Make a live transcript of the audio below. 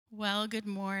Well, good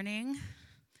morning.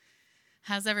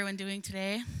 How's everyone doing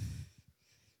today?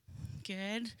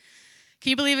 Good. Can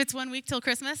you believe it's 1 week till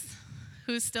Christmas?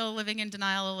 Who's still living in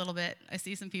denial a little bit? I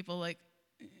see some people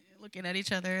looking at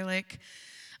each other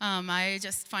I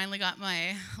just finally got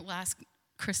my last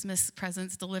Christmas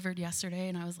presents delivered yesterday,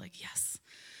 and I was like, yes.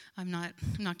 I'm not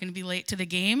going to be late to the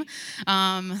game.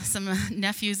 Some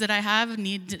nephews that I have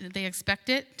they expect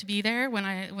it to be there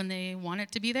when they want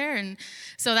it to be there, and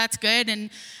so that's good.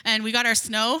 And we got our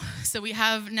snow, so we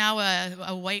have now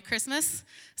a white Christmas.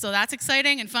 So that's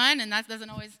exciting and fun, and that doesn't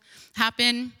always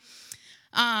happen.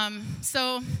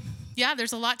 So yeah,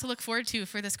 there's a lot to look forward to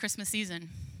for this Christmas season,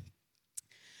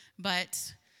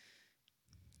 but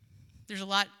there's a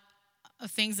lot of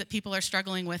things that people are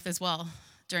struggling with as well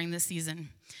during this season.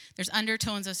 There's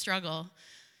undertones of struggle.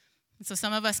 And so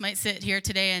some of us might sit here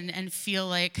today and feel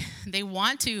like they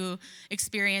want to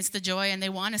experience the joy and they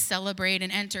want to celebrate and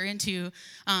enter into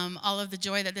all of the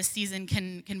joy that this season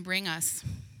can bring us.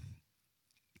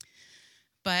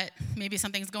 But maybe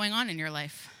something's going on in your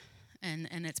life and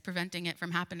it's preventing it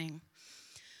from happening.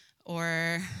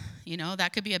 Or,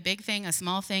 that could be a big thing, a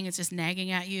small thing. It's just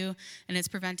nagging at you and it's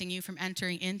preventing you from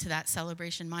entering into that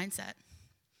celebration mindset.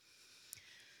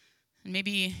 And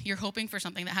maybe you're hoping for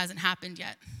something that hasn't happened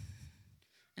yet,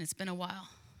 and it's been a while.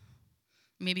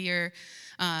 Maybe you're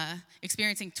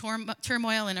experiencing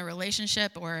turmoil in a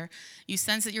relationship, or you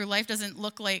sense that your life doesn't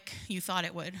look like you thought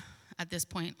it would at this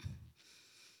point.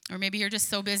 Or maybe you're just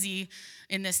so busy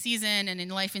in this season and in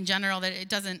life in general that it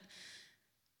doesn't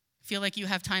feel like you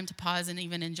have time to pause and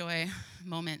even enjoy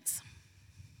moments.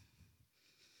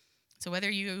 So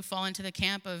whether you fall into the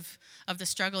camp of the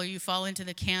struggle, or you fall into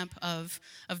the camp of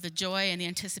the joy and the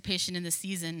anticipation in the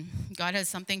season, God has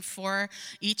something for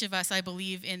each of us, I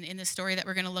believe, in the story that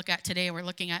we're going to look at today. We're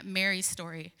looking at Mary's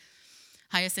story.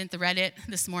 Hyacinth read it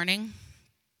this morning.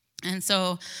 And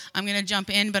so I'm going to jump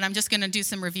in, but I'm just going to do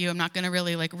some review. I'm not going to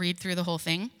really read through the whole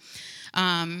thing.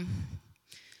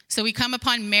 So we come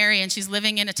upon Mary, and she's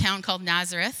living in a town called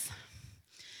Nazareth.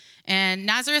 And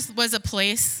Nazareth was a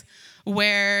place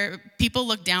where people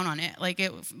looked down on it.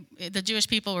 The Jewish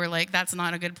people were like, that's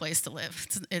not a good place to live.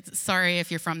 It's sorry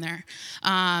if you're from there.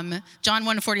 John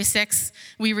 1:46,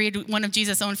 we read one of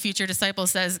Jesus' own future disciples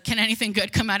says, can anything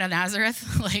good come out of Nazareth?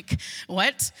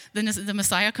 What? The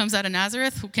Messiah comes out of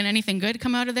Nazareth? Can anything good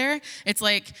come out of there? It's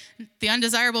like the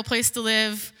undesirable place to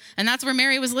live. And that's where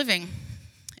Mary was living.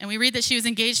 And we read that she was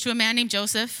engaged to a man named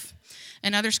Joseph.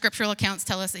 And other scriptural accounts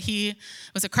tell us that he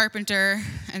was a carpenter.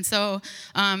 And so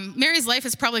Mary's life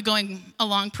is probably going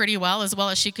along pretty well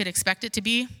as she could expect it to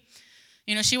be.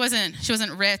 She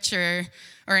wasn't rich or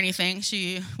anything.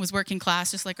 She was working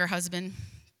class just like her husband.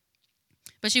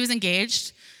 But she was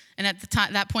engaged. And at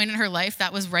that point in her life,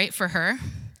 that was right for her.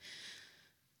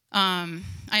 I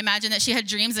imagine that she had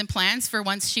dreams and plans for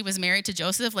once she was married to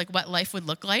Joseph, like what life would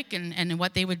look like and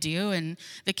what they would do and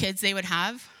the kids they would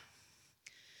have.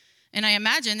 And I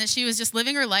imagine that she was just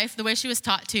living her life the way she was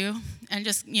taught to and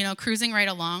just, cruising right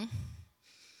along.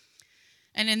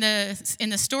 And in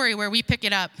the story where we pick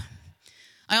it up,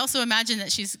 I also imagine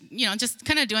that she's, just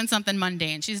kind of doing something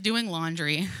mundane. She's doing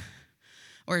laundry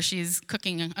or she's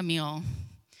cooking a meal.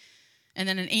 And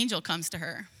then an angel comes to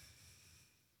her.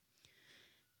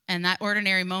 And that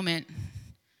ordinary moment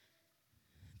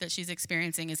that she's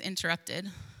experiencing is interrupted.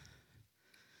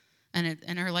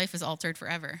 And her life is altered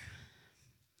forever.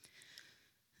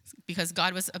 Because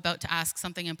God was about to ask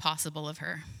something impossible of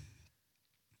her.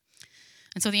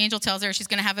 And so the angel tells her she's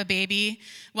going to have a baby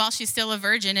while she's still a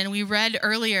virgin. And we read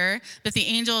earlier that the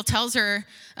angel tells her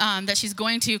that she's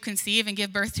going to conceive and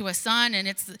give birth to a son. And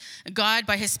it's God,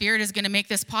 by his Spirit, is going to make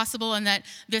this possible, and that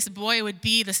this boy would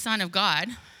be the Son of God.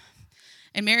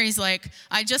 And Mary's like,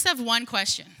 I just have one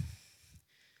question.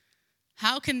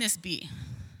 How can this be?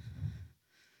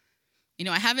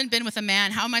 I haven't been with a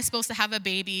man. How am I supposed to have a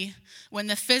baby when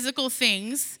the physical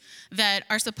things that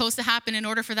are supposed to happen in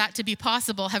order for that to be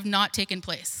possible have not taken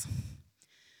place?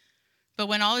 But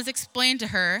when all is explained to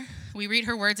her, we read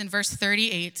her words in verse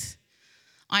 38.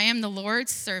 I am the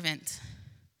Lord's servant.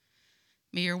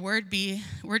 May your word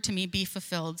to me be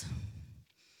fulfilled.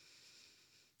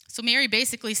 So Mary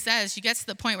basically says, she gets to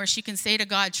the point where she can say to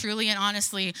God truly and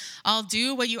honestly, I'll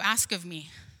do what you ask of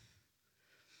me.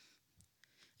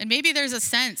 And maybe there's a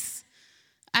sense,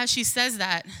 as she says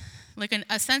that,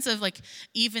 a sense of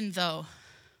even though.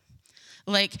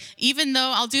 Even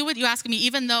though I'll do what you ask of me,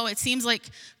 even though it seems like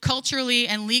culturally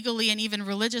and legally and even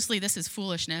religiously this is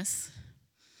foolishness.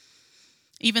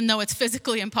 Even though it's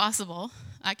physically impossible,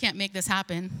 I can't make this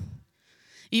happen.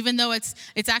 Even though it's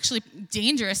actually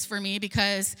dangerous for me,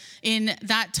 because in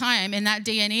that time, in that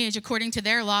day and age, according to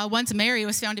their law, once Mary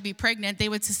was found to be pregnant, they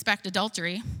would suspect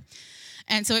adultery.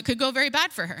 And so it could go very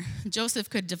bad for her. Joseph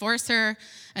could divorce her,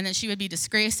 and then she would be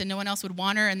disgraced, and no one else would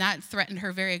want her, and that threatened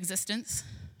her very existence.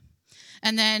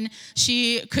 And then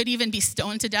she could even be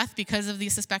stoned to death because of the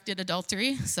suspected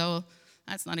adultery. So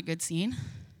that's not a good scene.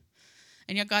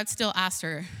 And yet God still asked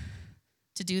her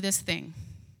to do this thing.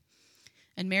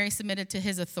 And Mary submitted to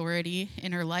his authority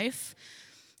in her life,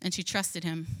 and she trusted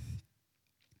him.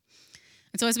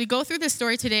 And so as we go through this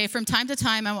story today, from time to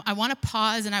time, I want to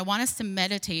pause and I want us to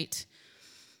meditate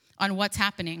on what's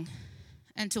happening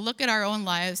and to look at our own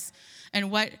lives and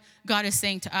what God is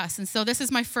saying to us. And so this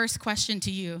is my first question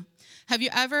to you. Have you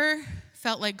ever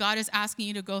felt like God is asking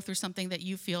you to go through something that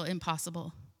you feel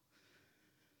impossible?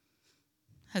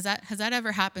 Has that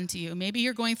ever happened to you? Maybe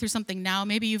you're going through something now.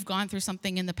 Maybe you've gone through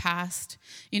something in the past.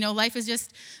 You know, life is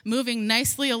just moving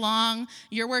nicely along.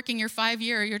 You're working your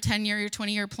 5-year, or your 10-year, your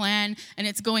 20-year plan, and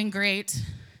it's going great.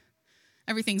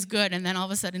 Everything's good, and then all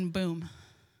of a sudden, boom.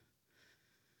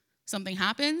 Something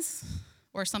happens,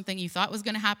 or something you thought was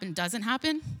going to happen doesn't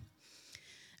happen,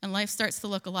 and life starts to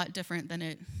look a lot different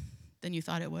than you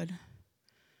thought it would.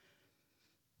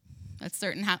 That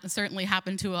certainly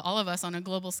happened to all of us on a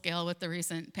global scale with the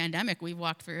recent pandemic we've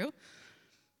walked through.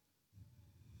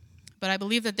 But I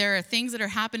believe that there are things that are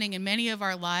happening in many of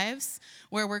our lives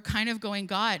where we're kind of going,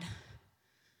 God,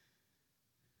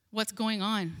 what's going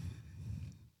on?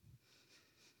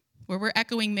 Where we're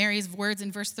echoing Mary's words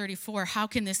in verse 34, how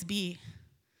can this be?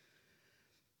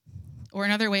 Or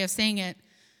another way of saying it,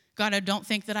 God, I don't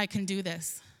think that I can do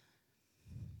this.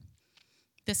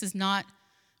 This is not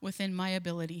within my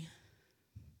ability.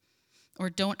 Or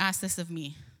don't ask this of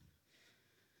me.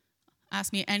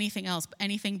 Ask me anything else,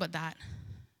 anything but that.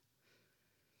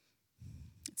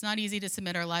 It's not easy to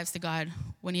submit our lives to God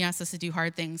when he asks us to do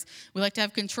hard things. We like to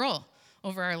have control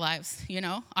over our lives, you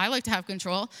know? I like to have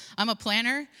control. I'm a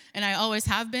planner, and I always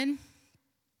have been.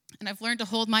 And I've learned to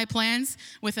hold my plans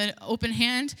with an open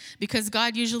hand because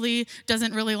God usually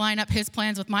doesn't really line up his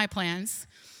plans with my plans.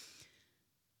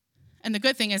 And the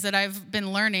good thing is that I've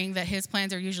been learning that his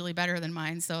plans are usually better than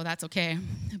mine, so that's okay.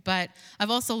 But I've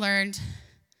also learned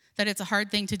that it's a hard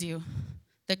thing to do,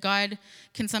 that God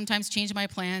can sometimes change my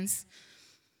plans.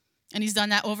 And he's done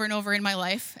that over and over in my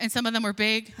life. And some of them were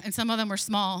big, and some of them were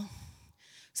small.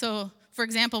 So, for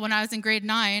example, when I was in grade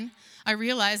 9, I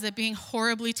realized that being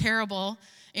horribly terrible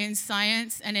in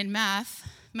science and in math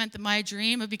meant that my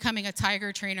dream of becoming a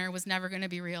tiger trainer was never going to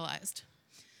be realized.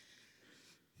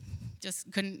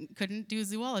 Just couldn't do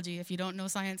zoology if you don't know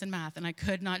science and math, and I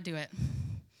could not do it.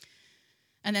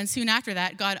 And then soon after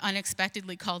that, God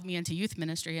unexpectedly called me into youth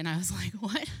ministry, and I was like,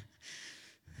 what?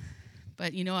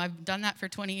 But, you know, I've done that for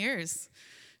 20 years.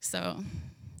 So,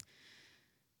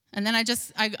 and then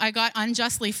I got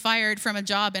unjustly fired from a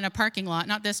job in a parking lot.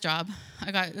 Not this job.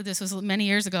 This was many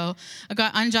years ago. I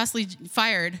got unjustly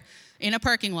fired in a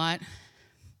parking lot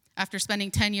after spending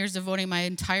 10 years devoting my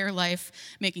entire life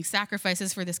making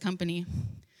sacrifices for this company.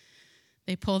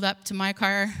 They pulled up to my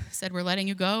car, said, we're letting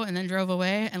you go, and then drove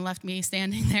away and left me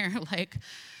standing there like,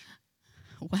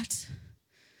 what?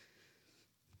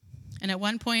 And at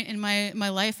one point in my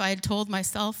life, I had told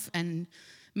myself and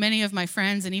many of my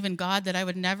friends and even God that I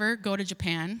would never go to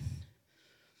Japan.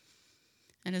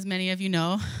 And as many of you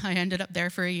know, I ended up there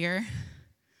for a year.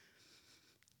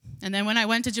 And then when I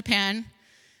went to Japan,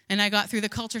 and I got through the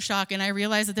culture shock, and I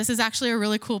realized that this is actually a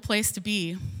really cool place to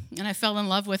be. And I fell in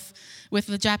love with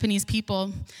the Japanese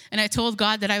people. And I told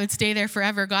God that I would stay there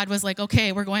forever. God was like,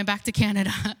 okay, we're going back to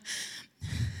Canada.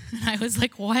 And I was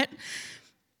like, what?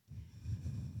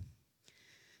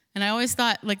 And I always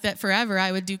thought like that forever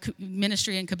I would do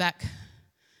ministry in Quebec.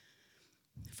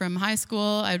 From high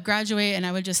school, I would graduate, and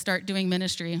I would just start doing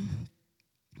ministry.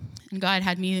 And God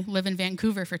had me live in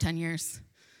Vancouver for 10 years.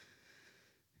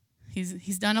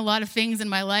 He's done a lot of things in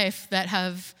my life that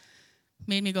have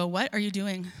made me go, what are you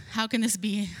doing? How can this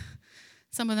be?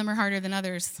 Some of them are harder than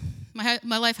others. My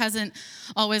life hasn't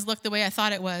always looked the way I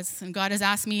thought it was, and God has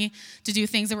asked me to do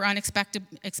things that were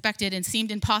unexpected and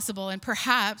seemed impossible. And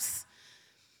perhaps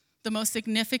the most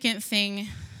significant thing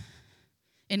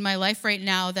in my life right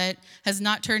now that has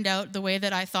not turned out the way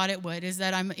that I thought it would is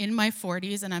that I'm in my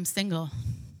 40s and I'm single.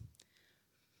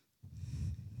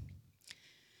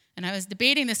 And I was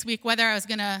debating this week whether I was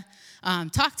going to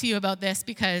talk to you about this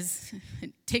because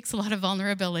it takes a lot of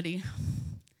vulnerability.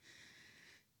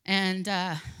 And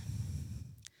I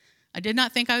did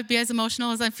not think I would be as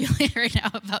emotional as I'm feeling right now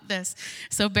about this.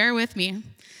 So bear with me.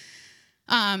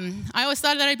 I always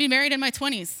thought that I'd be married in my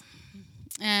 20s.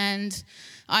 And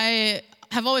I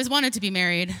have always wanted to be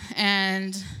married,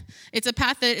 and it's a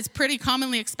path that is pretty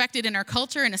commonly expected in our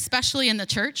culture, and especially in the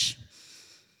church.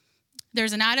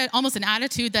 There's almost an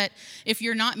attitude that if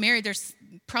you're not married, there's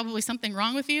probably something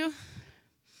wrong with you.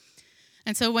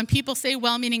 And so when people say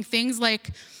well-meaning things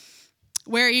like,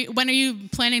 when are you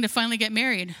planning to finally get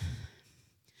married?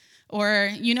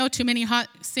 Or, you know too many hot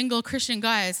single Christian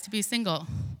guys to be single.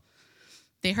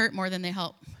 They hurt more than they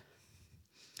help.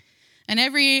 And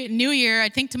every new year, I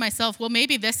think to myself, well,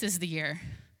 maybe this is the year.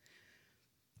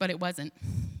 But it wasn't.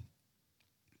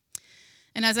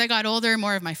 And as I got older,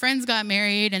 more of my friends got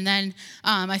married, and then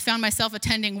I found myself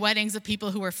attending weddings of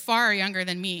people who were far younger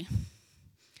than me,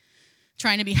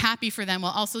 trying to be happy for them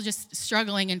while also just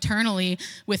struggling internally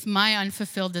with my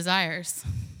unfulfilled desires.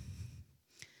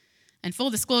 And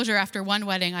full disclosure, after one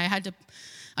wedding,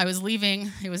 I was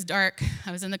leaving, it was dark,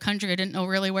 I was in the country, I didn't know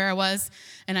really where I was,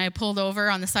 and I pulled over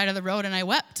on the side of the road and I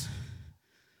wept.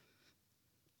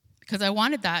 Because I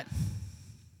wanted that.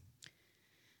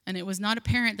 And it was not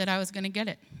apparent that I was going to get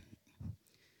it.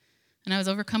 And I was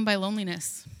overcome by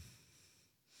loneliness.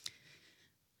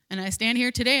 And I stand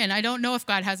here today, and I don't know if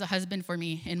God has a husband for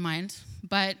me in mind,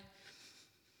 but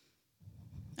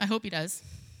I hope he does.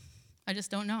 I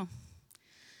just don't know.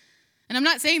 And I'm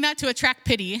not saying that to attract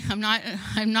pity. I'm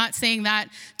not saying that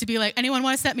to be like, anyone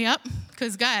want to set me up?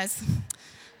 Because guys,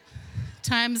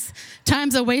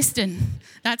 time's a wasting.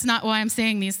 That's not why I'm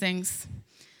saying these things.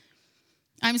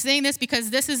 I'm saying this because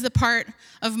this is the part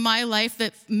of my life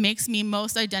that makes me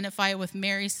most identify with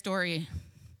Mary's story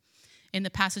in the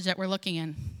passage that we're looking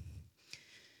in.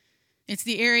 It's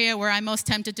the area where I'm most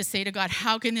tempted to say to God,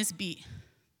 how can this be?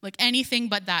 Like anything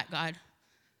but that, God.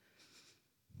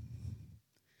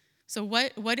 So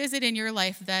what is it in your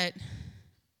life that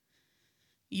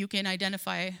you can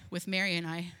identify with Mary and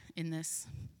I in this?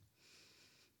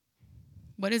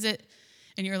 What is it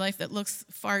in your life that looks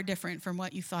far different from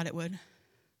what you thought it would?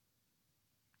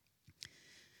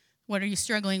 What are you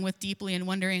struggling with deeply and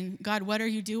wondering, God, what are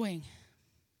you doing?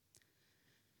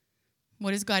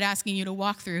 What is God asking you to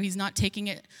walk through? He's not taking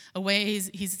it away.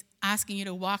 He's asking you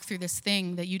to walk through this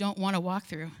thing that you don't want to walk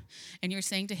through. And you're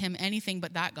saying to him, anything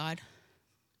but that, God.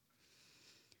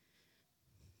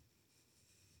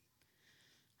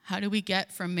 How do we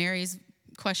get from Mary's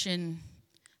question,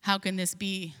 how can this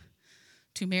be,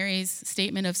 to Mary's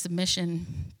statement of submission,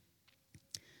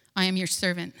 I am your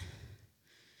servant.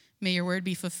 May your word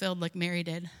be fulfilled like Mary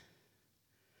did.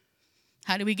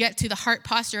 How do we get to the heart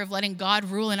posture of letting God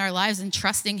rule in our lives and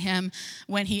trusting him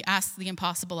when he asks the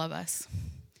impossible of us?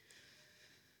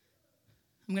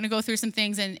 I'm going to go through some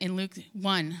things in Luke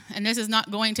 1, and this is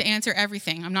not going to answer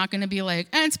everything. I'm not going to be like,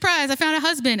 and surprise, I found a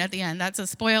husband at the end. That's a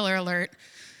spoiler alert.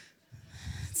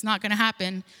 It's not going to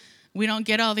happen. We don't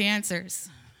get all the answers.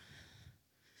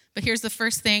 But here's the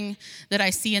first thing that I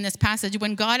see in this passage.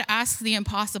 When God asks the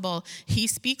impossible, he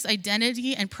speaks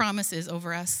identity and promises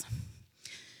over us.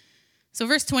 So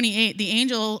verse 28, the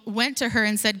angel went to her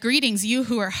and said, greetings, you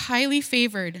who are highly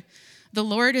favored. The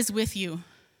Lord is with you.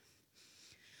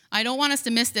 I don't want us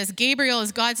to miss this. Gabriel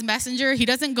is God's messenger. He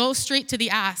doesn't go straight to the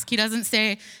ask. He doesn't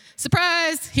say,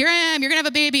 surprise, here I am, you're going to have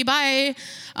a baby, bye.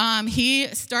 He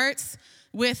starts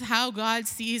with how God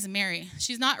sees Mary.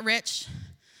 She's not rich.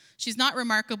 She's not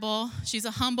remarkable. She's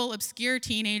a humble, obscure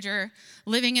teenager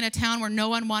living in a town where no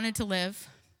one wanted to live.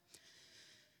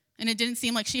 And it didn't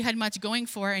seem like she had much going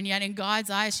for her, and yet in God's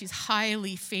eyes, she's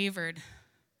highly favored.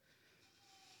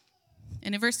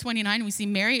 And in verse 29, we see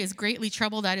Mary is greatly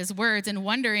troubled at his words and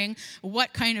wondering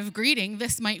what kind of greeting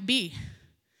this might be.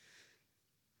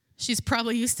 She's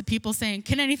probably used to people saying,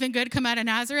 can anything good come out of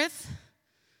Nazareth?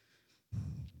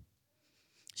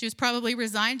 She was probably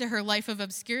resigned to her life of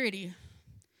obscurity.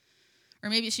 Or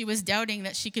maybe she was doubting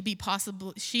that she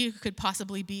could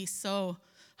possibly be so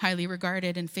highly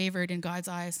regarded and favored in God's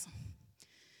eyes.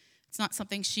 It's not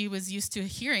something she was used to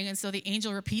hearing, and so the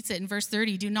angel repeats it in verse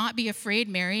 30. Do not be afraid,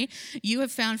 Mary. You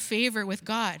have found favor with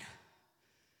God.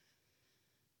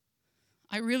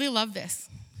 I really love this.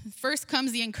 First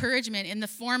comes the encouragement in the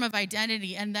form of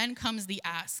identity, and then comes the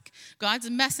ask. God's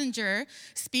messenger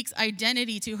speaks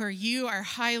identity to her. You are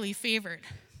highly favored.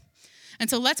 And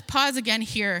so let's pause again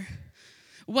here.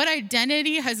 What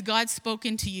identity has God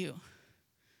spoken to you?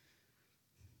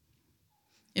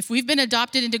 If we've been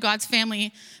adopted into God's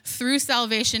family through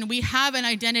salvation, we have an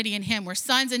identity in him. We're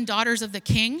sons and daughters of the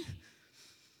King.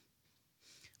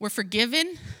 We're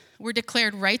forgiven. We're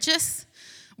declared righteous.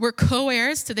 We're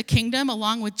co-heirs to the kingdom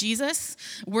along with Jesus.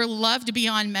 We're loved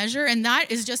beyond measure. And that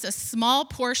is just a small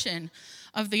portion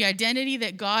of the identity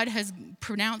that God has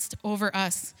pronounced over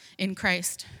us in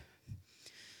Christ.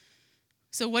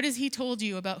 So what has he told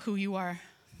you about who you are?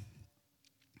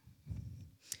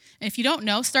 If you don't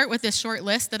know, start with this short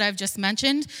list that I've just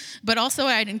mentioned, but also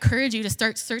I'd encourage you to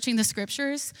start searching the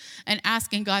scriptures and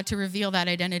asking God to reveal that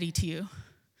identity to you,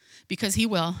 because he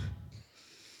will.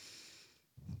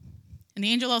 And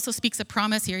the angel also speaks a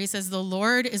promise here. He says, the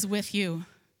Lord is with you.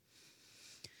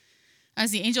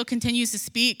 As the angel continues to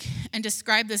speak and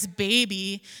describe this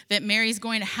baby that Mary's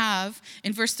going to have,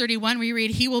 in verse 31 we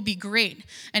read, he will be great,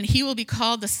 and he will be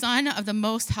called the Son of the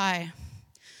Most High.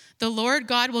 The Lord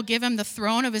God will give him the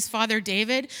throne of his father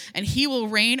David, and he will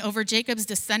reign over Jacob's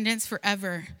descendants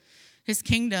forever. His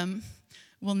kingdom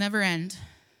will never end.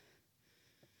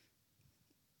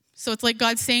 So it's like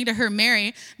God saying to her,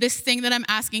 Mary, this thing that I'm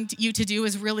asking you to do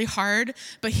is really hard,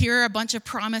 but here are a bunch of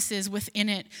promises within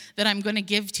it that I'm going to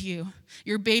give to you.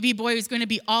 Your baby boy is going to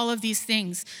be all of these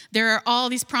things. There are all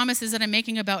these promises that I'm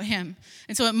making about him.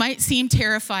 And so it might seem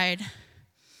terrified,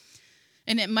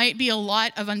 and it might be a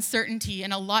lot of uncertainty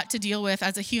and a lot to deal with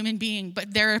as a human being,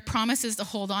 but there are promises to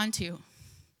hold on to.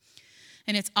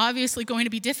 And it's obviously going to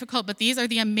be difficult, but these are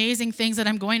the amazing things that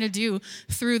I'm going to do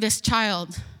through this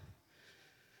child.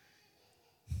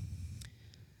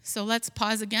 So let's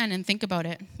pause again and think about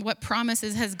it. What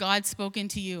promises has God spoken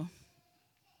to you?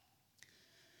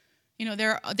 You know,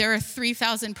 there are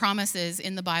 3,000 promises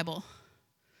in the Bible.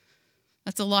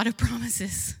 That's a lot of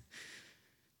promises.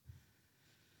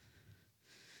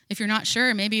 If you're not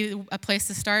sure, maybe a place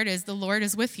to start is the Lord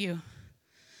is with you.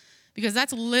 Because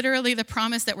that's literally the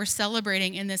promise that we're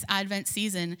celebrating in this Advent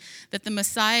season, that the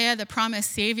Messiah, the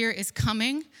promised Savior, is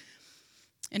coming.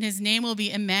 And his name will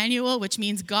be Emmanuel, which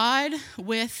means God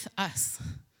with us.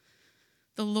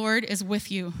 The Lord is with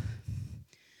you.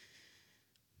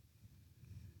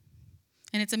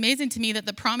 And it's amazing to me that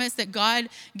the promise that God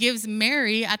gives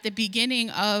Mary at the beginning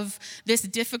of this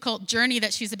difficult journey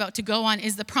that she's about to go on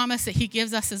is the promise that he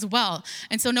gives us as well.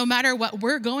 And so no matter what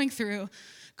we're going through,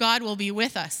 God will be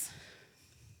with us.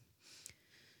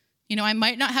 You know, I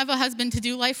might not have a husband to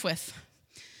do life with,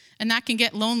 and that can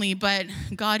get lonely, but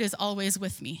God is always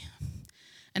with me.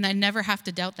 And I never have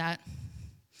to doubt that.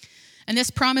 And this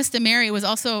promise to Mary was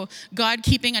also God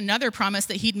keeping another promise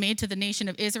that he'd made to the nation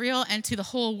of Israel and to the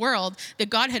whole world, that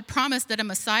God had promised that a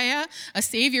Messiah, a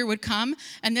Savior would come,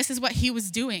 and this is what he was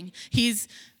doing. He's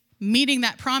meeting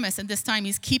that promise, and this time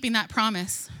he's keeping that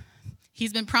promise.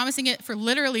 He's been promising it for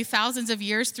literally thousands of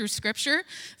years through scripture,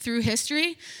 through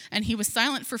history, and he was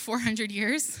silent for 400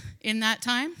 years in that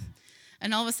time.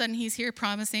 And all of a sudden, he's here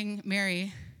promising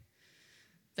Mary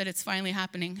that it's finally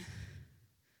happening.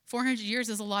 400 years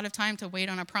is a lot of time to wait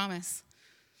on a promise.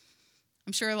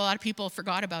 I'm sure a lot of people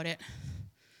forgot about it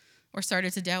or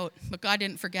started to doubt, but God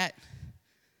didn't forget.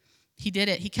 He did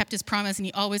it. He kept his promise, and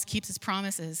he always keeps his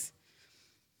promises.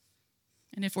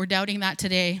 And if we're doubting that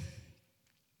today,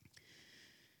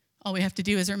 all we have to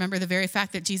do is remember the very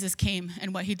fact that Jesus came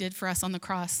and what he did for us on the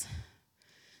cross.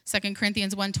 2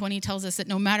 Corinthians 1:20 tells us that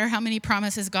no matter how many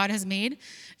promises God has made,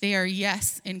 they are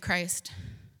yes in Christ.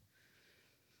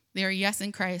 They are yes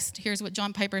in Christ. Here's what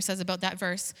John Piper says about that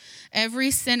verse.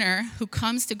 Every sinner who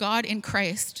comes to God in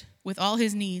Christ with all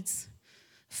his needs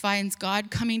finds God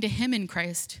coming to him in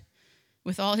Christ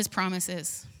with all his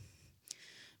promises.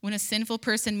 When a sinful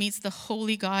person meets the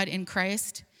holy God in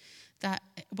Christ, that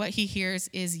what he hears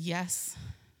is yes.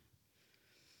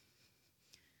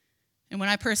 And when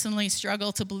I personally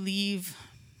struggle to believe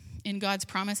in God's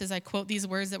promises, I quote these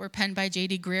words that were penned by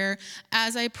J.D. Greer.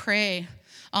 As I pray,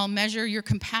 I'll measure your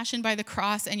compassion by the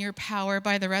cross and your power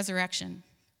by the resurrection.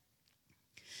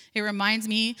 It reminds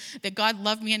me that God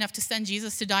loved me enough to send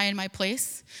Jesus to die in my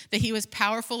place, that he was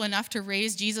powerful enough to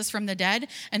raise Jesus from the dead,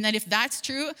 and that if that's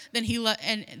true, then he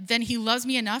loves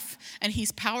me enough, and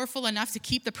he's powerful enough to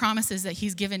keep the promises that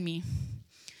he's given me.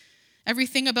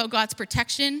 Everything about God's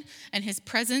protection and his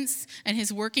presence and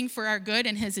his working for our good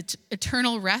and his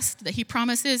eternal rest that he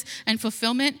promises and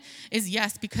fulfillment is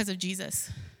yes because of Jesus.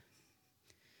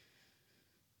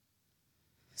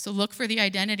 So look for the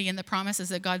identity and the promises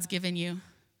that God's given you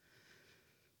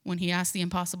when he asks the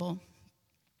impossible.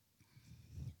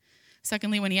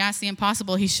 Secondly, when he asks the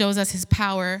impossible, he shows us his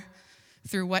power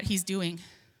through what he's doing.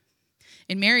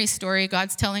 In Mary's story,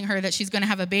 God's telling her that she's going to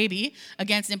have a baby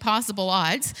against impossible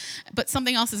odds, but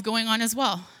something else is going on as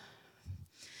well.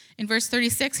 In verse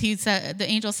 36, the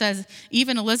angel says,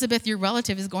 even Elizabeth, your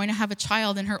relative, is going to have a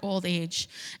child in her old age,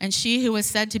 and she who was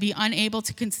said to be unable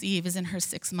to conceive is in her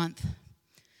 6th month.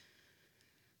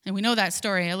 And we know that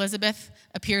story. Elizabeth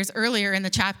appears earlier in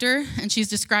the chapter, and she's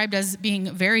described as being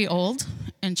very old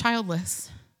and childless.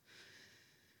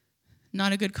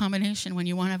 Not a good combination when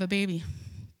you want to have a baby.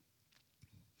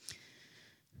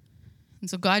 And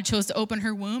so God chose to open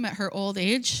her womb at her old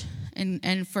age,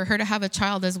 and for her to have a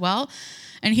child as well.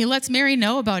 And he lets Mary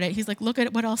know about it. He's like, look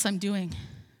at what else I'm doing.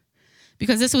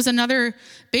 Because this was another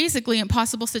basically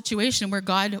impossible situation where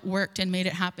God worked and made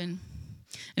it happen.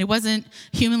 And it wasn't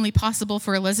humanly possible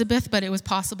for Elizabeth, but it was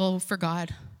possible for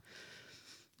God.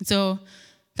 And so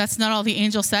that's not all the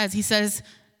angel says. He says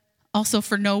also,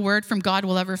 for no word from God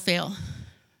will ever fail.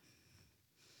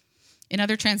 In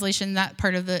other translation, that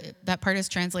part is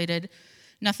translated,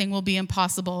 nothing will be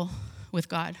impossible with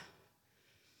God.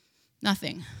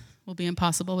 Nothing will be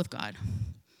impossible with God.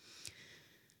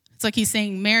 It's like he's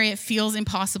saying, Mary, it feels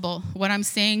impossible. What I'm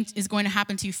saying is going to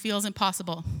happen to you feels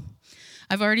impossible.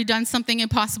 I've already done something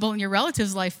impossible in your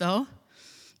relative's life, though.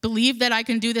 Believe that I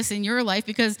can do this in your life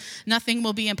because nothing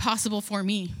will be impossible for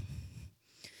me.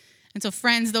 And so,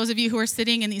 friends, those of you who are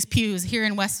sitting in these pews here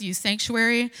in Westview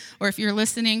Sanctuary, or if you're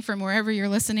listening from wherever you're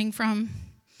listening from,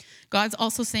 God's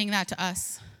also saying that to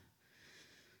us.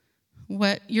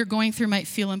 What you're going through might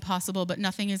feel impossible, but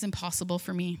nothing is impossible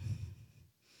for me.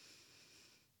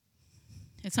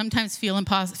 It sometimes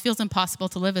feels impossible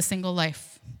to live a single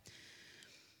life.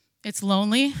 It's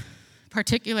lonely,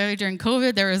 particularly during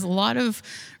COVID. There is a lot of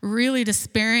really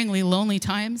despairingly lonely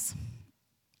times.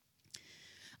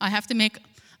 I have to make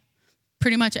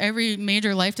pretty much every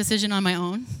major life decision on my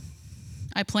own.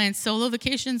 I plan solo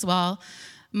vacations while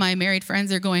my married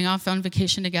friends are going off on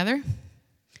vacation together.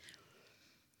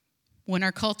 When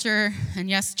our culture, and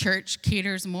yes, church,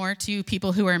 caters more to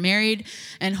people who are married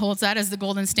and holds that as the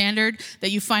golden standard,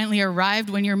 that you finally arrived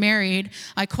when you're married,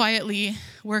 I quietly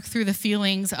work through the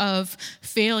feelings of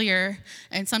failure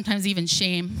and sometimes even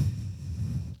shame.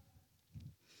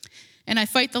 And I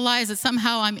fight the lies that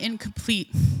somehow I'm incomplete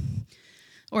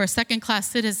or a second-class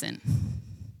citizen,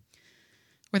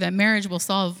 or that marriage will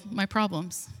solve my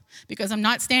problems. Because I'm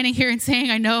not standing here and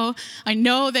saying, I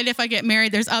know that if I get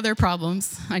married, there's other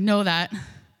problems. I know that.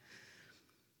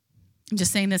 I'm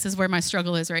just saying this is where my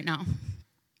struggle is right now.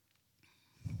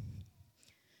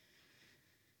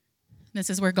 This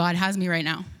is where God has me right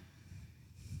now.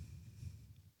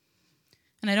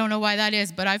 And I don't know why that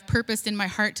is, but I've purposed in my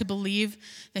heart to believe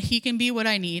that he can be what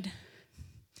I need,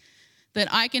 that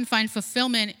I can find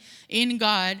fulfillment in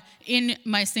God in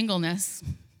my singleness.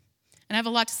 And I have a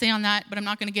lot to say on that, but I'm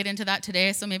not going to get into that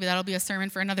today, so maybe that'll be a sermon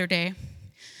for another day.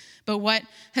 But what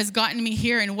has gotten me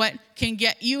here and what can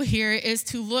get you here is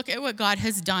to look at what God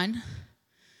has done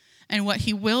and what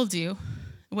he will do,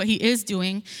 what he is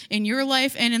doing in your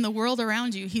life and in the world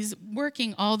around you. He's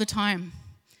working all the time.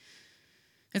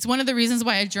 It's one of the reasons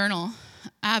why I journal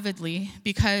avidly,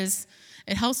 because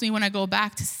it helps me when I go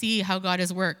back to see how God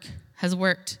has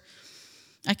worked.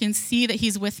 I can see that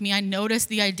he's with me. I notice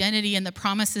the identity and the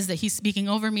promises that he's speaking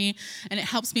over me, and it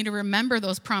helps me to remember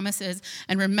those promises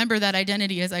and remember that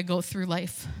identity as I go through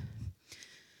life.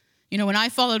 You know, when I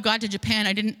followed God to Japan,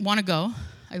 I didn't want to go.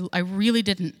 I really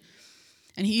didn't.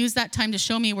 And he used that time to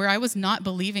show me where I was not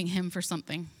believing him for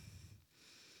something.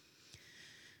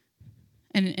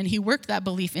 And he worked that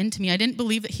belief into me. I didn't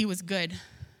believe that he was good.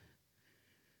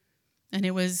 And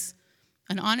it was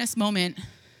an honest moment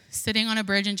sitting on a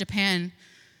bridge in Japan,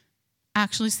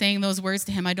 actually saying those words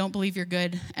to him, I don't believe you're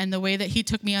good. And the way that he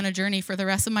took me on a journey for the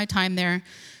rest of my time there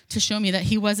to show me that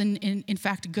he was in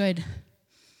fact good.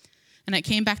 And I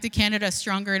came back to Canada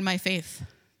stronger in my faith.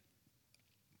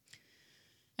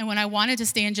 And when I wanted to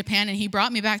stay in Japan and he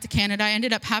brought me back to Canada, I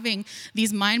ended up having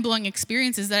these mind-blowing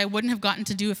experiences that I wouldn't have gotten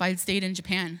to do if I had stayed in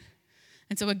Japan.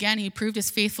 And so again, he proved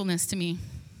his faithfulness to me.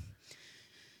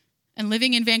 And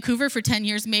living in Vancouver for 10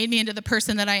 years made me into the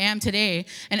person that I am today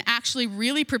and actually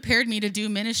really prepared me to do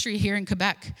ministry here in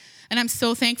Quebec. And I'm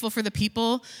so thankful for the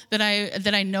people that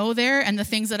I know there and the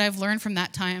things that I've learned from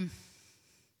that time.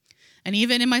 And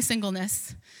even in my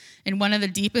singleness, in one of the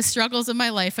deepest struggles of my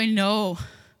life, I know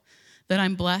that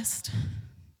I'm blessed.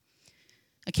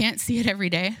 I can't see it every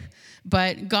day,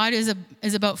 but God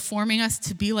is about forming us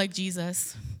to be like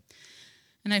Jesus.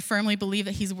 And I firmly believe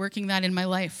that he's working that in my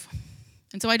life.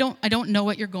 And so I don't know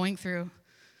what you're going through,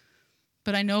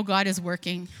 but I know God is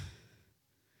working.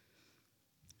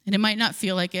 And it might not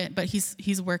feel like it, but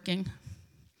he's working.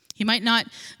 He might not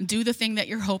do the thing that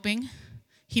you're hoping.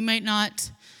 He might not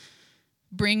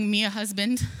bring me a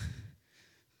husband.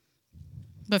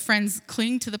 But friends,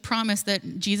 cling to the promise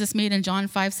that Jesus made in John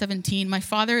 5:17. My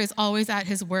Father is always at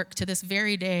his work to this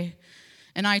very day,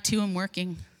 and I too am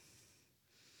working.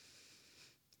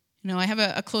 You know, I have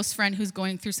a close friend who's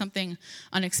going through something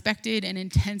unexpected and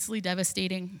intensely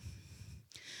devastating.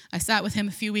 I sat with him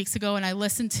a few weeks ago and I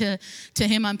listened to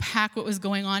him unpack what was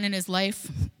going on in his life.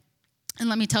 And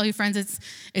let me tell you, friends,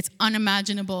 it's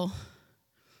unimaginable.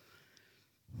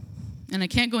 And I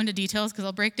can't go into details because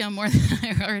I'll break down more than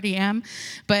I already am.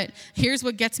 But here's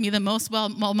what gets me the most. Well,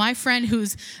 my friend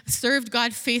who's served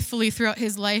God faithfully throughout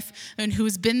his life and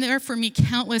who's been there for me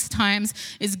countless times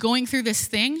is going through this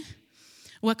thing.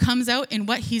 What comes out in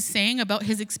what he's saying about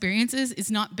his experiences is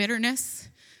not bitterness,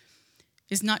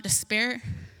 is not despair.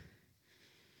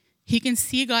 He can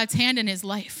see God's hand in his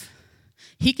life.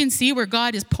 He can see where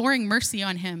God is pouring mercy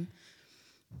on him.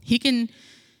 He can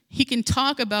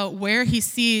talk about where he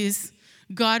sees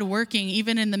God working,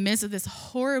 even in the midst of this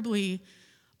horribly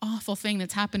awful thing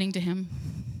that's happening to him.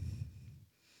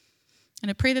 And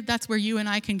I pray that that's where you and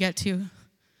I can get to.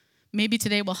 Maybe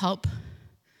today will help.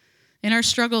 In our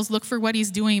struggles, look for what he's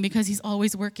doing because he's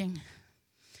always working.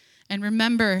 And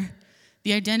remember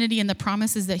the identity and the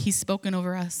promises that he's spoken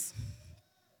over us.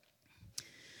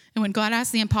 And when God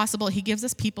asks the impossible, he gives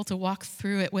us people to walk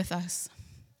through it with us.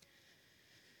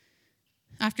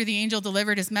 After the angel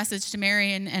delivered his message to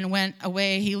Mary and went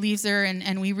away, he leaves her,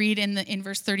 and we read in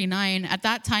verse 39, at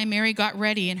that time Mary got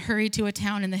ready and hurried to a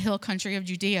town in the hill country of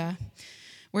Judea,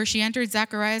 where she entered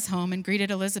Zechariah's home and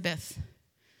greeted Elizabeth.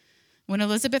 When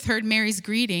Elizabeth heard Mary's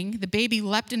greeting, the baby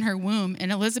leapt in her womb,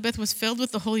 and Elizabeth was filled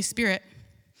with the Holy Spirit.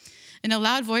 In a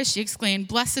loud voice she exclaimed,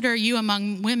 "Blessed are you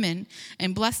among women,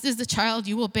 and blessed is the child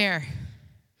you will bear.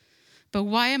 But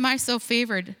why am I so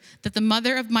favored that the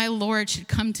mother of my Lord should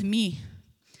come to me?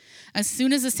 As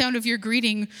soon as the sound of your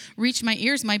greeting reached my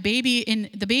ears, the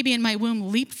baby in my womb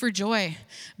leaped for joy.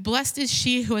 Blessed is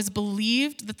she who has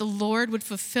believed that the Lord would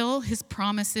fulfill his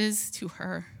promises to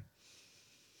her."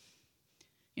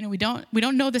 You know, we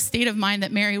don't know the state of mind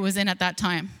that Mary was in at that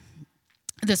time,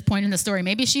 at this point in the story.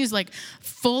 Maybe she's like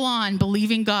full on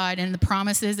believing God and the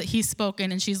promises that he's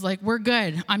spoken, and she's like, we're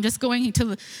good. I'm just going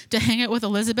to hang out with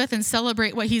Elizabeth and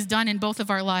celebrate what he's done in both of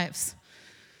our lives.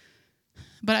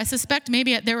 But I suspect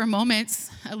maybe there were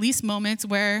moments, at least moments,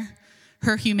 where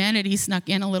her humanity snuck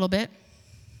in a little bit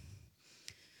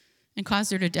and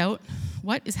caused her to doubt,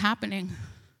 what is happening?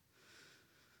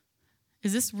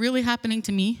 Is this really happening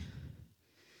to me?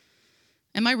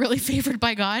 Am I really favored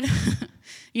by God?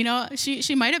 You know,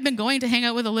 she might have been going to hang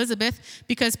out with Elizabeth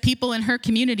because people in her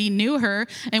community knew her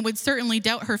and would certainly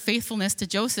doubt her faithfulness to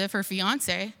Joseph, her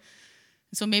fiance.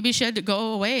 So maybe she had to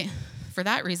go away for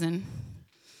that reason.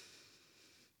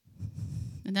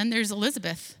 And then there's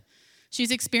Elizabeth.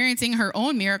 She's experiencing her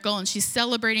own miracle, and she's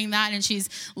celebrating that, and she's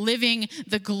living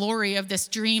the glory of this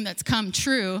dream that's come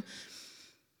true.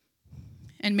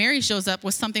 And Mary shows up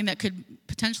with something that could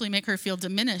potentially make her feel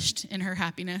diminished in her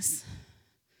happiness.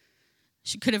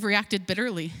 She could have reacted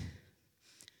bitterly.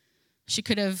 She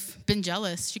could have been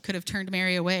jealous. She could have turned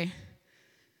Mary away.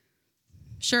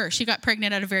 Sure, she got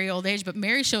pregnant at a very old age, but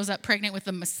Mary shows up pregnant with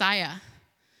the Messiah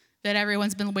that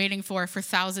everyone's been waiting for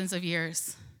thousands of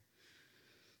years.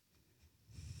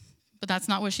 But that's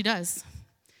not what she does.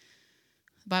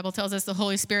 The Bible tells us the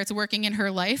Holy Spirit's working in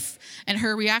her life, and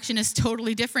her reaction is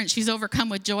totally different. She's overcome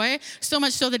with joy, so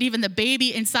much so that even the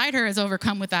baby inside her is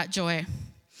overcome with that joy.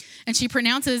 And she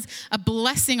pronounces a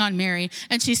blessing on Mary,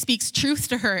 and she speaks truth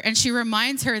to her, and she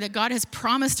reminds her that God has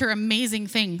promised her amazing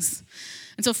things.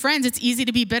 And so, friends, it's easy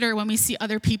to be bitter when we see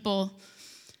other people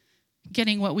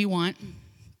getting what we want.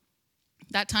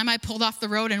 That time I pulled off the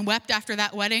road and wept after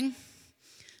that wedding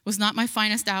was not my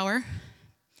finest hour.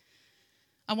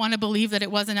 I want to believe that it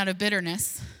wasn't out of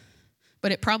bitterness,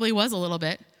 but it probably was a little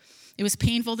bit. It was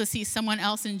painful to see someone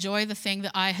else enjoy the thing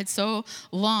that I had so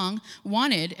long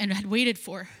wanted and had waited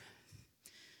for.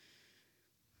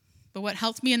 But what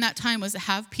helped me in that time was to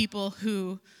have people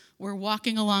who were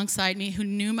walking alongside me, who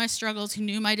knew my struggles, who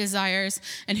knew my desires,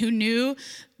 and who knew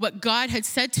what God had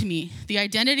said to me, the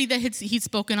identity that he'd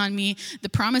spoken on me, the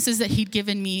promises that he'd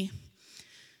given me.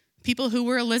 People who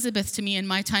were Elizabeth to me in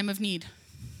my time of need.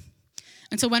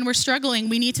 And so when we're struggling,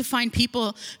 we need to find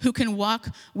people who can walk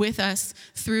with us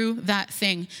through that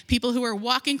thing. People who are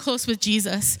walking close with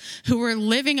Jesus, who are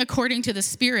living according to the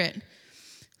Spirit,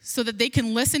 so that they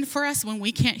can listen for us when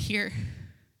we can't hear.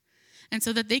 And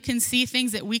so that they can see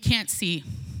things that we can't see.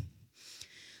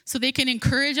 So they can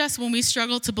encourage us when we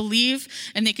struggle to believe,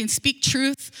 and they can speak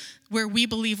truth where we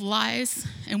believe lies.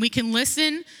 And we can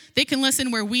listen. They can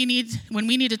listen when we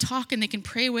need to talk, and they can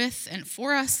pray with and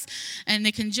for us, and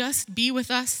they can just be with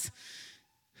us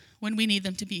when we need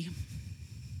them to be.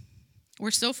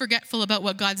 We're so forgetful about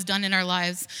what God's done in our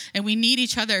lives, and we need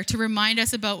each other to remind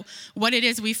us about what it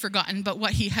is we've forgotten, but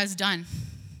what he has done.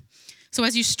 So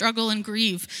as you struggle and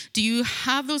grieve, do you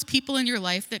have those people in your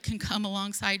life that can come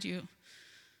alongside you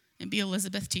and be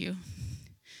Elizabeth to you?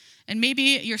 And maybe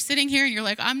you're sitting here and you're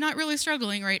like, I'm not really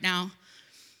struggling right now.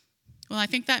 Well, I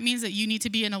think that means that you need to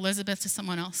be an Elizabeth to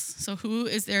someone else. So who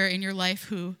is there in your life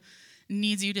who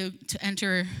needs you to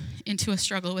enter into a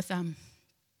struggle with them.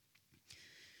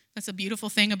 That's a beautiful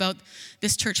thing about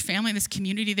this church family, this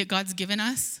community that God's given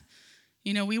us.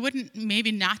 You know, we wouldn't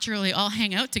maybe naturally all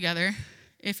hang out together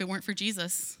if it weren't for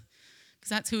Jesus, because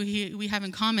that's who we have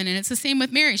in common. And it's the same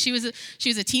with Mary. She was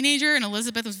a teenager, and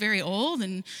Elizabeth was very old,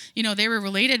 and you know, they were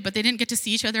related, but they didn't get to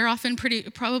see each other often,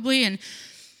 probably. And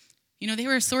you know, they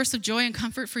were a source of joy and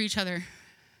comfort for each other.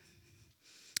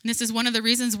 And this is one of the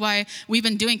reasons why we've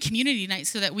been doing community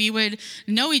nights, so that we would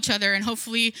know each other and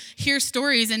hopefully hear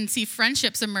stories and see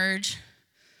friendships emerge,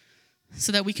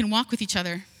 so that we can walk with each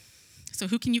other. So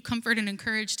who can you comfort and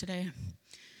encourage today?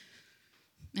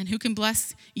 And who can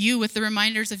bless you with the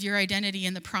reminders of your identity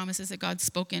and the promises that God's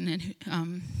spoken,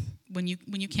 and when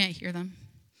you can't hear them?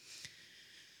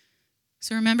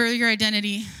 So remember your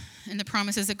identity and the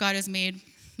promises that God has made.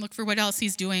 Look for what else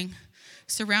he's doing.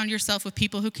 Surround yourself with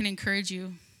people who can encourage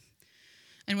you.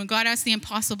 And when God asks the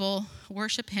impossible,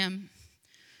 worship him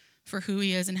for who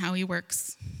he is and how he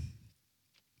works.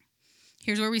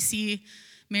 Here's where we see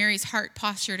Mary's heart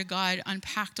posture to God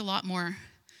unpacked a lot more.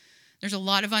 There's a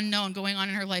lot of unknown going on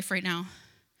in her life right now.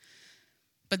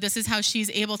 But this is how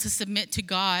she's able to submit to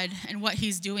God and what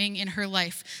he's doing in her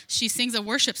life. She sings a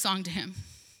worship song to him.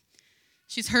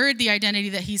 She's heard the identity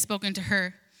that he's spoken to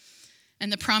her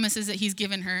and the promises that he's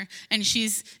given her. And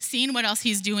she's seen what else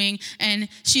he's doing. And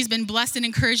she's been blessed and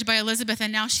encouraged by Elizabeth.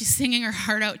 And now she's singing her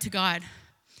heart out to God.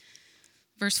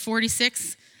 Verse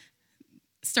 46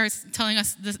 starts telling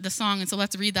us the song. And so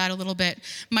let's read that a little bit.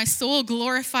 My soul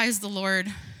glorifies the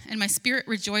Lord, and my spirit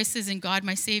rejoices in God,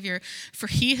 my Savior, for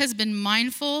he has been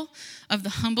mindful of the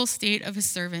humble state of his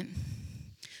servant.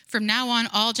 From now on,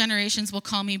 all generations will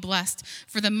call me blessed,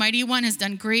 for the Mighty One has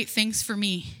done great things for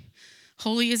me.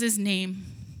 Holy is his name.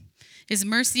 His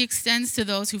mercy extends to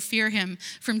those who fear him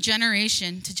from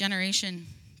generation to generation.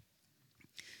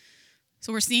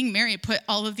 So we're seeing Mary put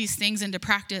all of these things into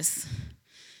practice.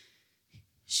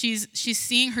 She's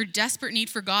seeing her desperate need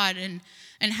for God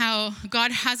and how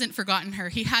God hasn't forgotten her.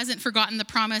 He hasn't forgotten the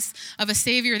promise of a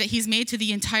Savior that he's made to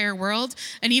the entire world.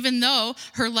 And even though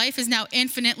her life is now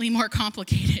infinitely more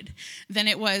complicated than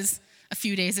it was a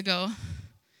few days ago,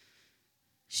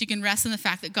 she can rest in the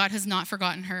fact that God has not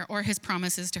forgotten her or his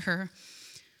promises to her,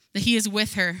 that he is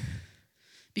with her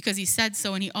because he said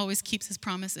so, and he always keeps his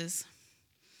promises.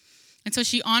 And so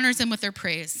she honors him with her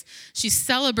praise. She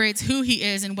celebrates who he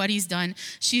is and what he's done.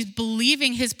 She's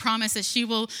believing his promise that she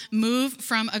will move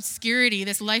from obscurity,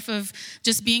 this life of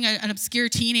just being an obscure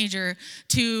teenager,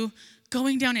 to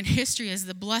going down in history as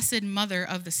the blessed mother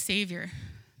of the Savior.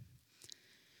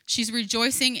 She's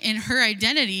rejoicing in her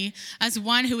identity as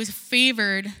one who is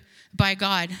favored by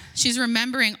God. She's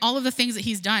remembering all of the things that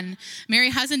he's done.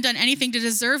 Mary hasn't done anything to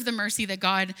deserve the mercy that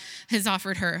God has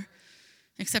offered her,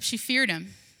 except she feared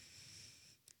him,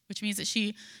 which means that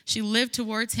she lived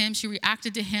towards him. She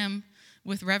reacted to him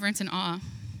with reverence and awe.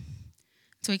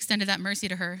 So he extended that mercy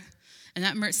to her. And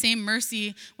that same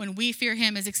mercy, when we fear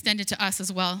him, is extended to us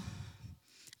as well.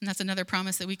 And that's another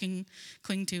promise that we can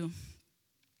cling to.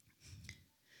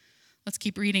 Let's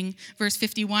keep reading. Verse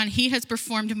 51, he has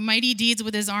performed mighty deeds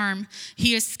with his arm.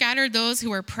 He has scattered those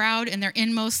who are proud in their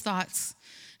inmost thoughts.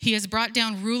 He has brought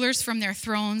down rulers from their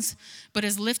thrones, but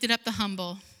has lifted up the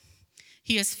humble.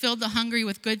 He has filled the hungry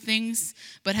with good things,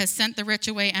 but has sent the rich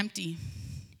away empty.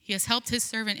 He has helped his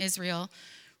servant Israel,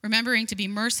 remembering to be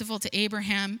merciful to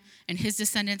Abraham and his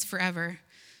descendants forever,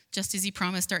 just as he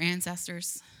promised our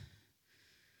ancestors.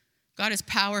 God is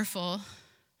powerful,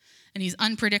 and he's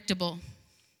unpredictable.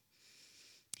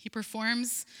 He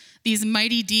performs these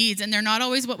mighty deeds, and they're not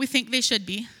always what we think they should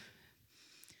be.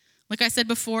 Like I said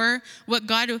before, what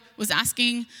God was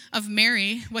asking of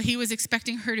Mary, what he was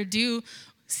expecting her to do,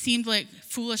 seemed like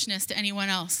foolishness to anyone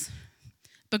else.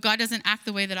 But God doesn't act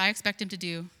the way that I expect him to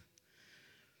do.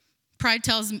 Pride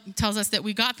tells us that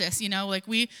we got this, like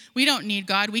we don't need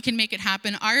God. We can make it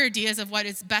happen. Our ideas of what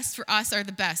is best for us are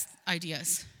the best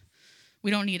ideas. We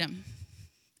don't need him.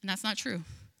 And that's not true.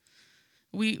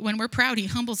 When we're proud, he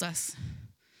humbles us.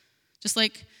 Just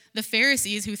like the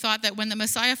Pharisees who thought that when the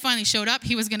Messiah finally showed up,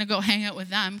 he was going to go hang out with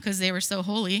them because they were so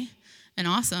holy and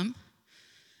awesome.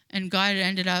 And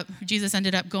Jesus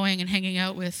ended up going and hanging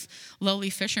out with lowly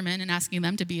fishermen and asking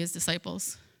them to be his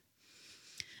disciples.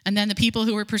 And then the people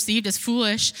who were perceived as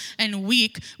foolish and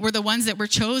weak were the ones that were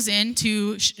chosen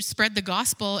to spread the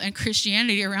gospel and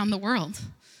Christianity around the world.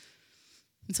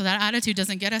 And so that attitude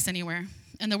doesn't get us anywhere.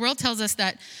 And the world tells us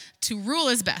that to rule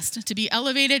is best, to be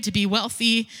elevated, to be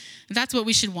wealthy. That's what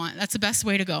we should want. That's the best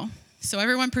way to go. So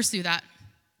everyone pursue that.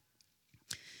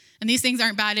 And these things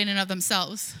aren't bad in and of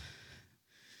themselves.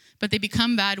 but they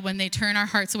become bad when they turn our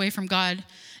hearts away from God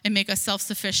and make us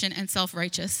self-sufficient and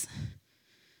self-righteous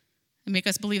and make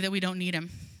us believe that we don't need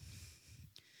him.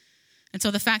 And so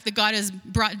the fact that God has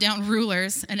brought down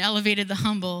rulers and elevated the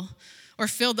humble, or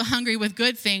filled the hungry with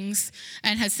good things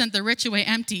and has sent the rich away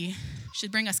empty,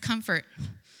 should bring us comfort.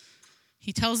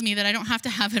 He tells me that I don't have to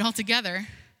have it all together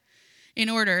in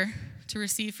order to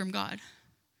receive from God.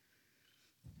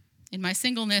 In my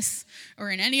singleness or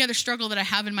in any other struggle that I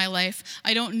have in my life,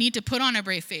 I don't need to put on a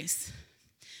brave face.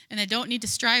 And I don't need to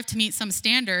strive to meet some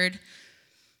standard,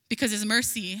 because his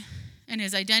mercy and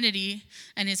his identity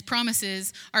and his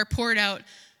promises are poured out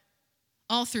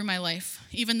all through my life.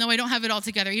 Even though I don't have it all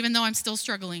together, even though I'm still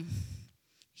struggling,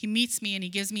 he meets me and he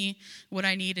gives me what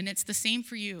I need. And it's the same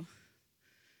for you.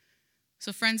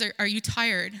 So friends, are you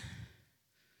tired?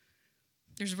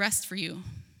 There's rest for you.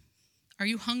 Are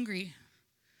you hungry?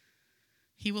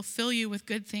 He will fill you with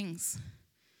good things.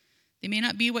 They may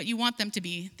not be what you want them to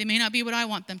be. They may not be what I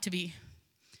want them to be,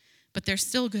 but they're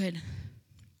still good.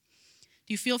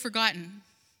 Do you feel forgotten?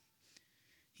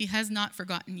 He has not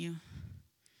forgotten you.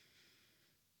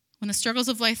 When the struggles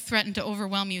of life threaten to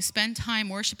overwhelm you, spend time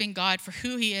worshiping God for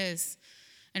who he is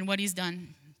and what he's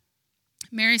done.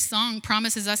 Mary's song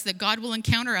promises us that God will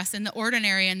encounter us in the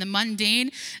ordinary and the mundane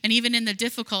and even in the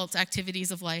difficult activities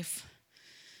of life.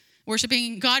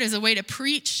 Worshiping God is a way to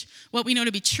preach what we know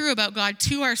to be true about God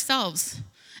to ourselves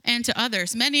and to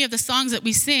others. Many of the songs that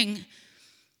we sing,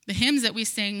 the hymns that we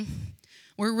sing,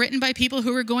 were written by people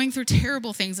who were going through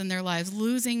terrible things in their lives,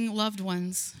 losing loved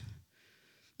ones.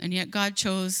 And yet they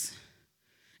chose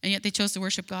to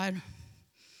worship God.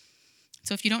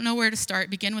 So if you don't know where to start,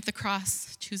 begin with the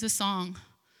cross, choose a song,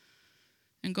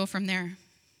 and go from there.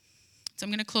 So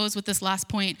I'm going to close with this last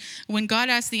point. When God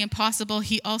asks the impossible,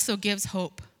 he also gives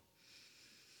hope.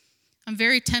 I'm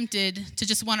very tempted to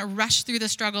just want to rush through the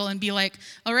struggle and be like,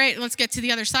 all right, let's get to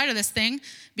the other side of this thing,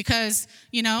 because,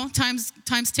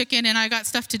 time's ticking and I got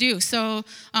stuff to do. So,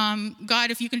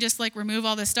 God, if you can just remove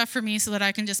all this stuff for me so that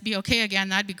I can just be okay again,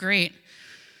 that'd be great.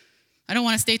 I don't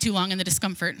want to stay too long in the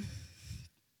discomfort.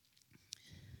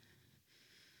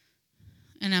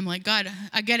 And I'm like, God,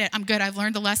 I get it. I'm good. I've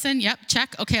learned the lesson. Yep,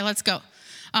 check. Okay, let's go.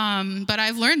 But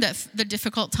I've learned that the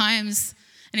difficult times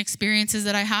and experiences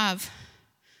that I have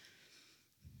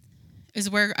is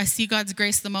where I see God's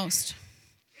grace the most.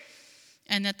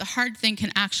 And that the hard thing can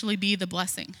actually be the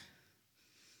blessing.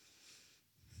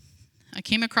 I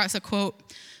came across a quote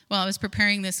while I was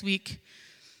preparing this week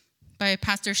by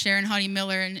Pastor Sharon Hottie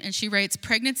Miller, and she writes,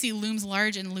 "Pregnancy looms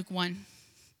large in Luke 1,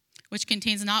 which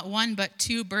contains not one but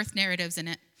two birth narratives in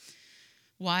it.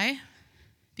 Why?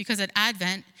 Because at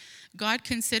Advent, God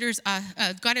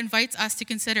invites us to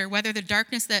consider whether the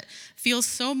darkness that feels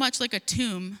so much like a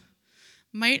tomb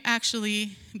might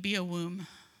actually be a womb.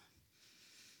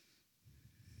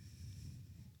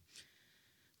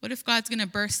 What if God's going to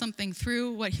burst something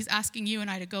through what he's asking you and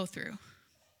I to go through?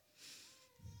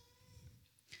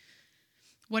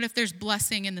 What if there's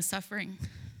blessing in the suffering?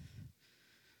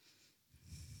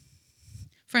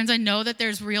 Friends, I know that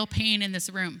there's real pain in this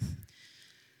room.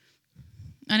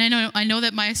 And I know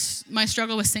that my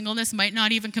struggle with singleness might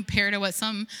not even compare to what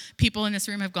some people in this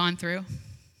room have gone through.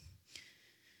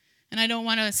 And I don't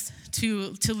want us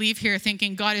to leave here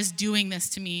thinking God is doing this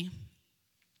to me.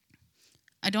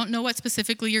 I don't know what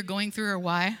specifically you're going through or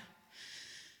why,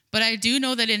 but I do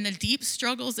know that in the deep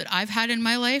struggles that I've had in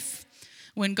my life,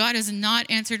 when God has not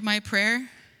answered my prayer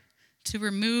to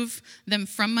remove them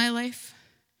from my life,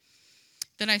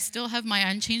 that I still have my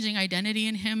unchanging identity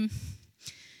in him,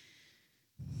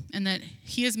 and that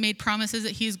he has made promises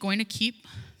that he is going to keep,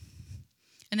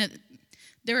 and that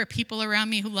there are people around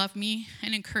me who love me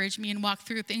and encourage me and walk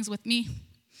through things with me.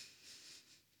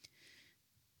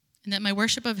 And that my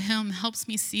worship of him helps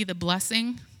me see the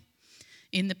blessing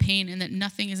in the pain, and that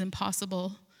nothing is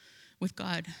impossible with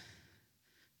God.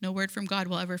 No word from God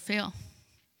will ever fail.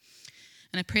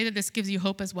 And I pray that this gives you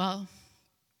hope as well.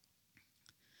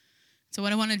 So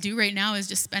what I want to do right now is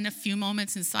just spend a few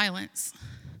moments in silence.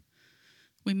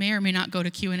 We may or may not go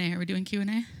to Q&A. Are we doing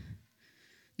Q&A?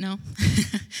 No?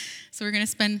 So we're going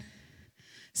to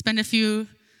spend a few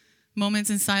moments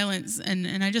in silence,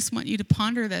 and I just want you to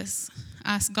ponder this.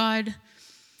 Ask God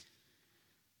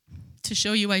to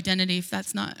show you identity if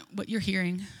that's not what you're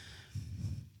hearing.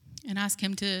 And ask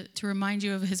him to remind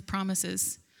you of his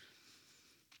promises.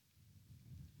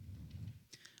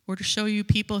 Or to show you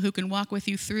people who can walk with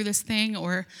you through this thing,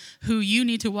 or who you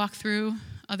need to walk through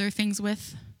other things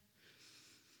with.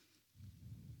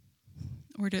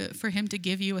 Or for him to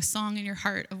give you a song in your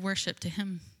heart of worship to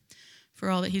him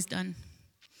for all that he's done.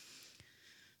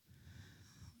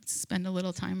 Let's let's spend a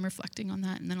little time reflecting on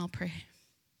that, and then I'll pray.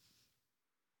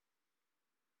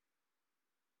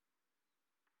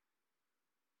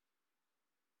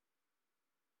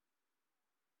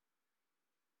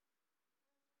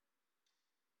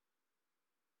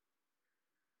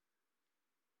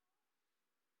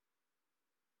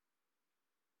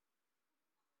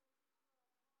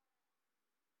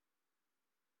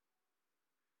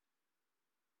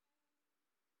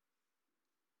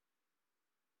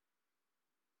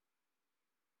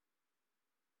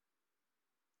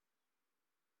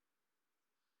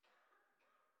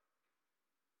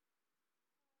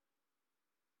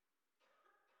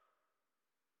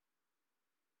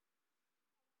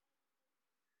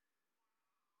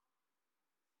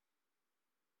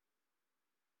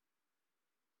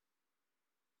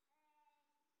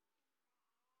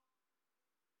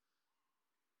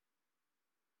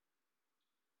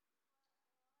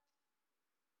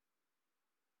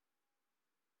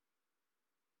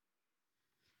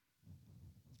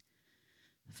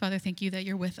 Father, thank you that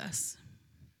you're with us.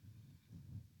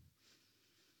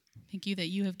 Thank you that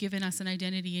you have given us an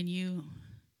identity in you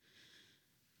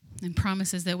and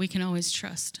promises that we can always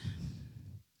trust.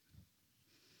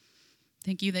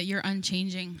 Thank you that you're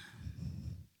unchanging.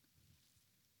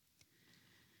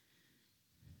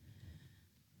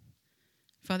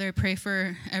 Father, I pray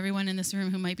for everyone in this room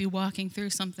who might be walking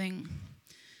through something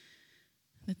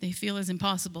that they feel is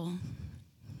impossible,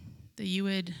 that you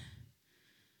would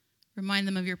remind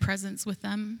them of your presence with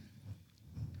them,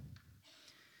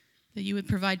 that you would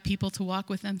provide people to walk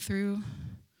with them through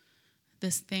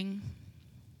this thing,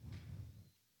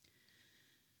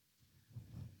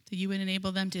 that you would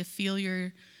enable them to feel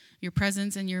your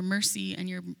presence and your mercy and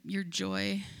your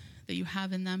joy that you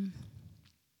have in them.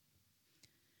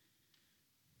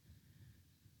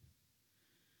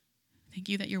 Thank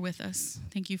you that you're with us.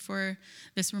 Thank you for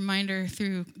this reminder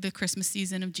through the Christmas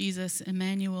season of Jesus,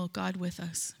 Emmanuel, God with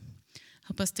us.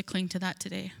 Help us to cling to that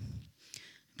today. I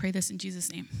pray this in Jesus'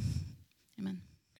 name.